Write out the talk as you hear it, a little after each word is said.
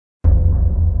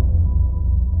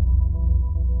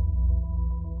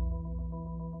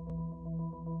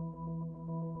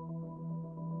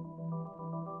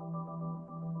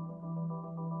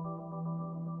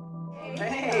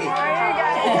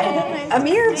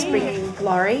Amir's bringing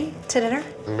Laurie to dinner.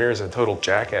 Amir's a total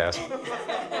jackass.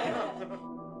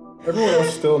 Everyone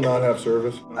else still not have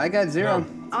service? I got 0.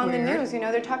 On the news, you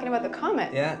know, they're talking about the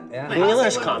comet. Yeah.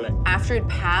 Wheeler's comet. After it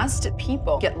passed,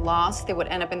 people get lost, they would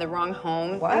end up in the wrong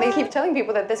home. What? And they keep telling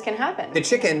people that this can happen. The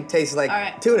chicken tastes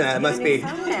like tuna. It must be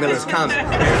Miller's comet.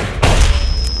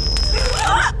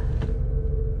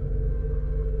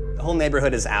 The whole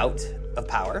neighborhood is out of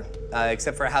power,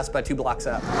 except for a house about 2 blocks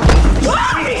up. What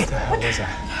the hell is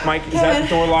that? Mike, is that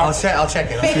door locked? I'll check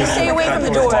it. Baby, stay away from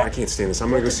the door. I can't stand this. I'm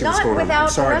gonna go see what's going on. I'm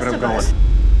sorry, but I'm going.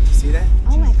 See that?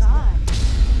 Oh my God.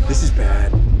 This is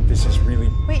bad. This is really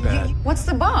bad. What's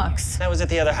the box? That was at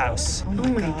the other house. Oh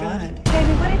my God.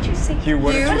 Baby, what did you see? Hugh,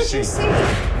 what did you see?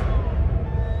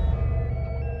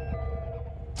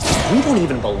 We don't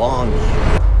even belong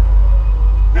here.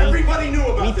 Everybody knew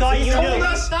about this.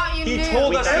 Thought you knew. He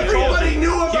told us. Everybody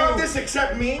knew about this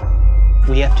except me.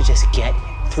 We have to just get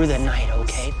through the night,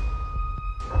 okay?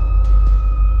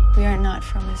 We are not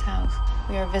from his house.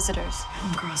 We are visitors.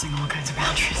 I'm crossing all kinds of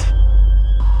boundaries.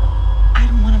 I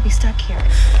don't want to be stuck here.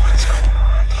 What is going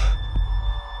on?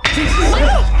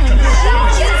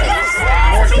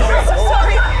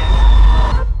 Sorry.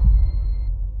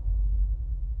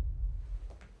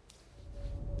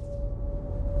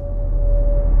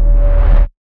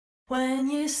 When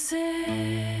you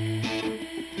say